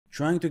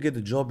Trying to get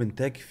a job in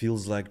tech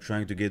feels like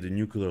trying to get a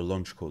nuclear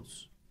launch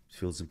codes. It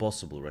feels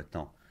impossible right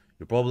now.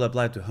 You probably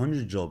applied to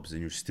 100 jobs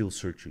and you're still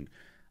searching.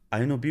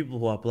 I know people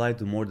who applied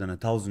to more than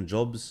 1,000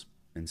 jobs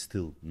and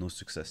still no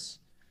success.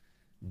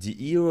 The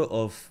era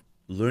of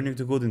learning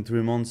to code in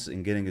 3 months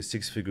and getting a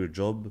six-figure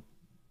job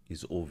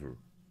is over,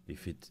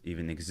 if it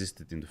even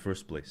existed in the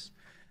first place.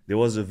 There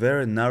was a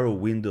very narrow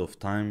window of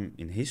time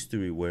in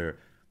history where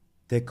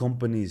tech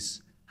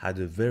companies had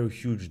a very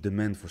huge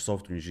demand for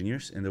software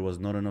engineers and there was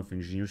not enough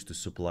engineers to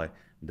supply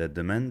that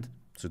demand.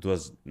 So it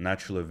was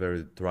naturally a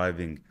very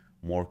thriving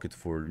market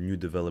for new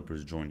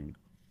developers joining.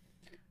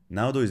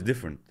 Now though it's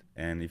different.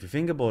 And if you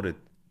think about it,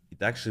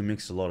 it actually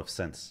makes a lot of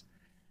sense.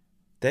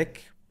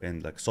 Tech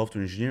and like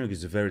software engineering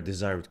is a very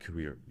desired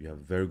career. You have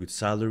a very good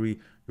salary,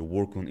 you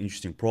work on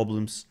interesting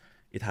problems,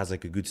 it has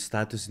like a good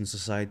status in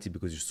society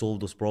because you solve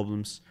those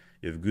problems,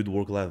 you have good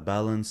work-life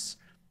balance.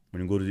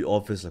 When you go to the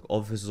office, like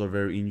offices are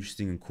very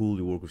interesting and cool,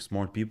 you work with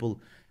smart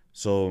people.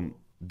 So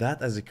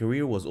that as a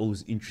career was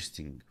always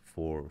interesting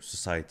for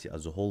society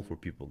as a whole, for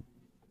people.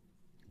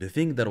 The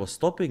thing that was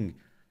stopping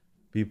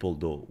people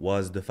though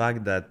was the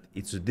fact that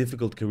it's a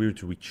difficult career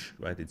to reach,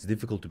 right? It's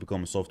difficult to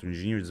become a software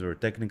engineer. It's very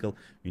technical.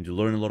 You need to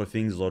learn a lot of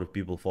things. A lot of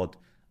people thought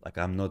like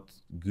I'm not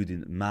good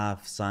in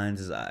math,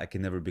 sciences. I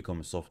can never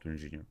become a software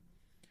engineer.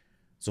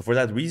 So for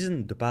that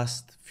reason, the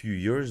past few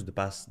years, the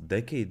past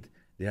decade,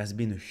 there has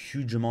been a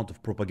huge amount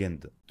of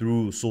propaganda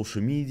through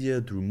social media,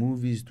 through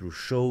movies, through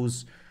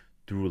shows,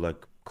 through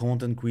like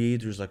content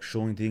creators like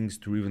showing things,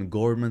 through even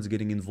governments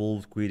getting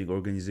involved, creating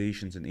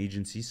organizations and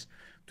agencies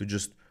to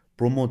just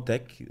promote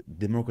tech,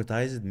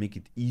 democratize it, make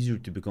it easier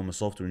to become a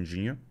software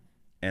engineer.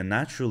 And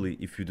naturally,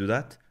 if you do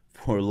that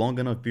for a long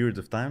enough period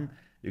of time,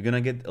 you're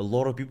gonna get a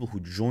lot of people who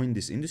join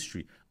this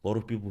industry, a lot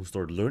of people who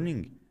start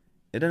learning.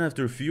 And then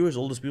after a few years,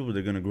 all those people,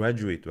 they're gonna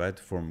graduate, right,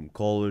 from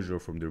college or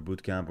from their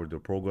boot camp or their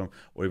program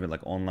or even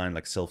like online,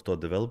 like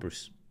self-taught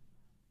developers.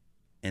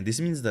 And this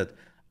means that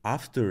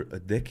after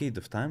a decade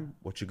of time,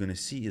 what you're gonna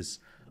see is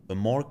a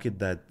market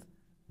that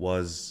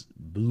was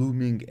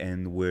blooming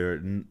and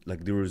where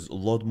like there was a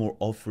lot more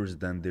offers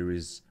than there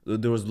was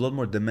a lot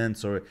more demand,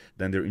 sorry,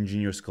 than there are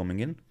engineers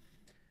coming in.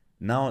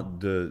 Now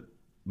the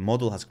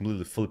model has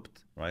completely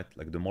flipped, right?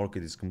 Like the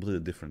market is completely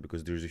different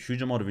because there's a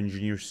huge amount of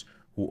engineers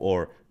who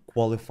are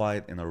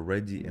qualified and are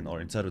ready and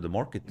are inside of the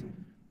market,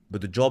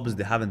 but the jobs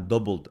they haven't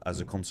doubled as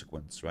a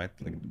consequence, right?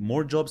 Like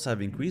more jobs have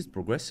increased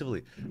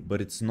progressively, but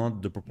it's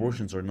not, the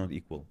proportions are not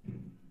equal.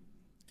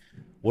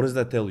 What does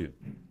that tell you?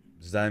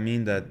 Does that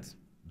mean that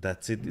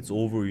that's it, it's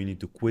over, you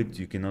need to quit,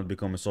 you cannot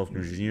become a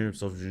software engineer,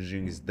 software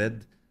engineering is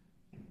dead?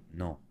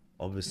 No,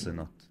 obviously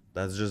not.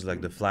 That's just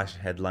like the flash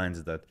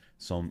headlines that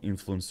some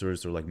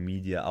influencers or like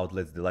media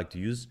outlets they like to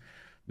use.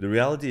 The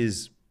reality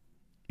is,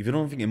 if you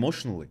don't think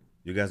emotionally,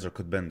 you guys are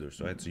code benders,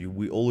 right? So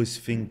we always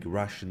think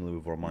rationally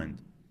with our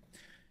mind.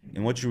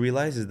 And what you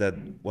realize is that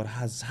what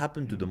has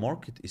happened to the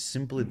market is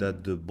simply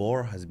that the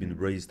bar has been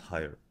raised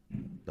higher.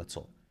 That's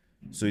all.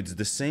 So it's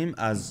the same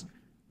as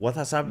what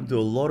has happened to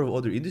a lot of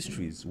other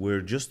industries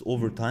where just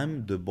over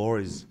time the bar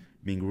is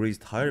being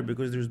raised higher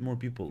because there's more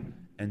people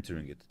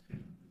entering it.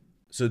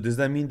 So does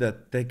that mean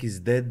that tech is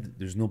dead?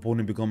 There's no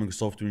point in becoming a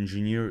software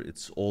engineer.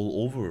 It's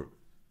all over.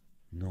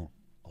 No,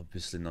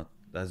 obviously not.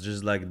 That's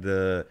just like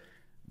the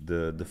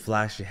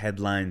flashy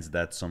headlines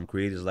that some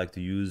creators like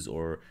to use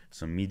or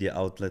some media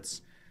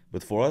outlets.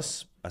 But for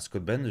us as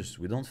code benders,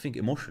 we don't think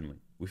emotionally.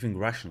 We think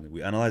rationally.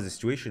 We analyze the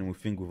situation. We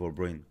think with our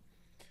brain.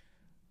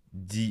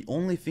 The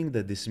only thing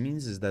that this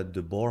means is that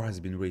the bar has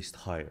been raised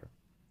higher.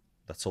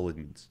 That's all it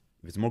means.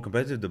 If it's more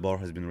competitive, the bar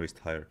has been raised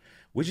higher,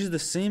 which is the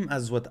same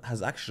as what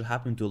has actually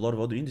happened to a lot of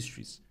other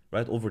industries,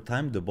 right? Over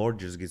time, the bar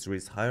just gets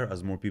raised higher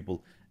as more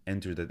people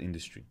enter that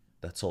industry.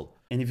 That's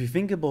all. And if you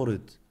think about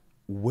it,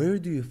 where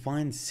do you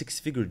find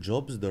six-figure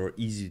jobs that are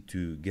easy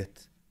to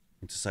get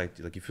in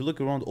society? Like if you look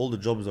around all the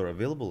jobs that are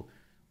available,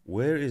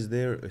 where is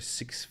there a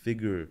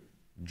six-figure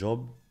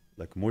job,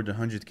 like more than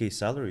 100K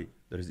salary,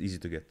 that is easy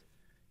to get?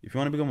 If you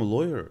want to become a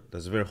lawyer,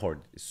 that's very hard.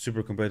 It's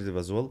super competitive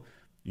as well.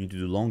 You need to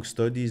do long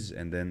studies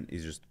and then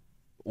it's just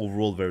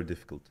overall very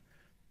difficult.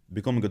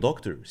 Becoming a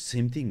doctor,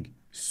 same thing.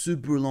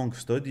 Super long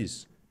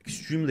studies,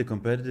 extremely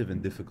competitive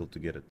and difficult to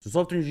get it. So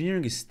software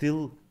engineering is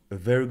still a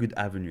very good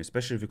avenue,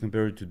 especially if you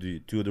compare it to the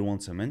two other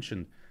ones I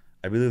mentioned.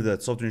 I believe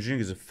that software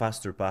engineering is a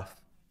faster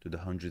path to the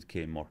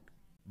 100K mark.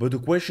 But the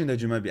question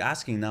that you might be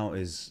asking now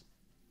is,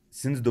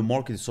 since the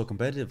market is so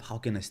competitive, how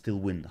can I still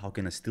win? How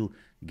can I still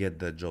get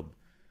that job?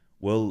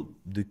 Well,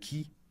 the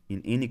key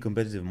in any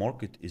competitive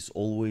market is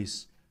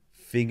always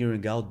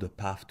figuring out the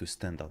path to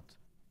stand out.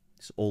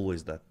 It's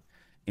always that.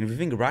 And if you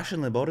think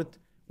rationally about it,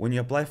 when you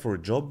apply for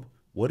a job,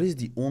 what is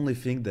the only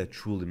thing that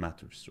truly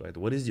matters, right?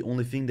 What is the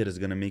only thing that is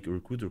going to make a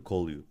recruiter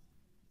call you?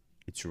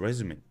 It's your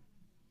resume.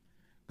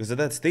 Because at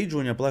that stage,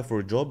 when you apply for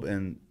a job,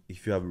 and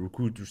if you have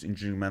recruiters,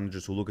 engineering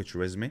managers who look at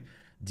your resume,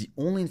 the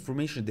only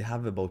information they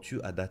have about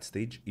you at that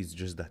stage is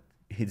just that.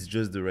 It's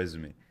just the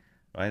resume,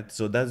 right?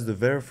 So that's the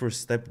very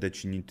first step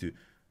that you need to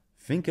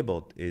think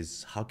about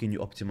is how can you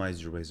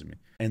optimize your resume.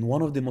 And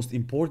one of the most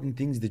important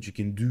things that you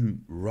can do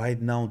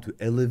right now to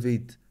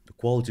elevate the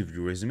quality of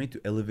your resume,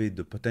 to elevate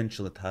the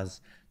potential it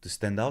has to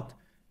stand out,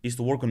 is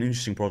to work on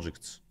interesting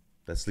projects.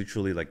 That's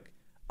literally like,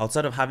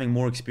 outside of having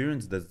more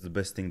experience, that's the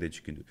best thing that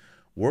you can do.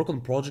 Work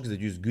on projects that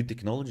use good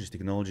technologies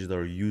that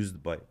are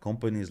used by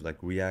companies like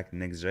React,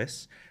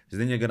 Next.js. So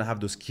then you're gonna have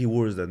those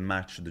keywords that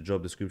match the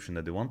job description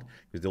that they want,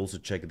 because they also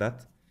check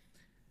that.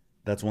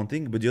 That's one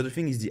thing. But the other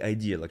thing is the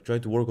idea. Like, try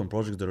to work on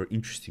projects that are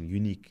interesting,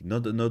 unique,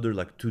 not another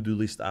like to-do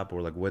list app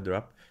or like weather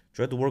app.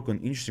 Try to work on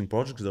interesting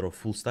projects that are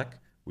full stack.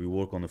 We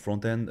work on the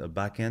front end, a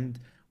back end.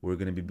 We're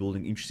going to be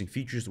building interesting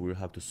features. We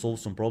have to solve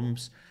some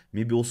problems.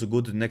 Maybe also go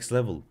to the next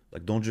level.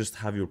 Like, don't just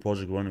have your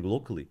project running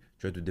locally.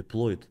 Try to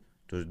deploy it.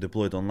 Try to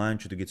deploy it online.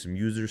 Try to get some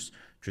users.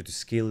 Try to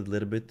scale it a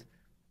little bit.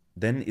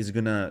 Then it's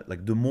gonna,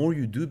 like, the more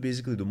you do,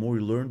 basically, the more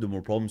you learn, the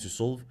more problems you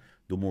solve,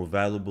 the more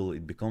valuable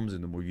it becomes,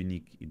 and the more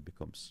unique it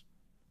becomes.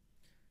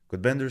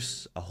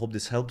 Codebenders, I hope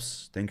this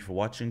helps. Thank you for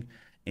watching.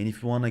 And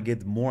if you want to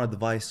get more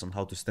advice on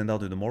how to stand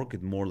out in the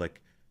market, more like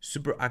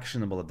super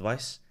actionable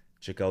advice,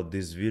 check out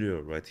this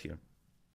video right here.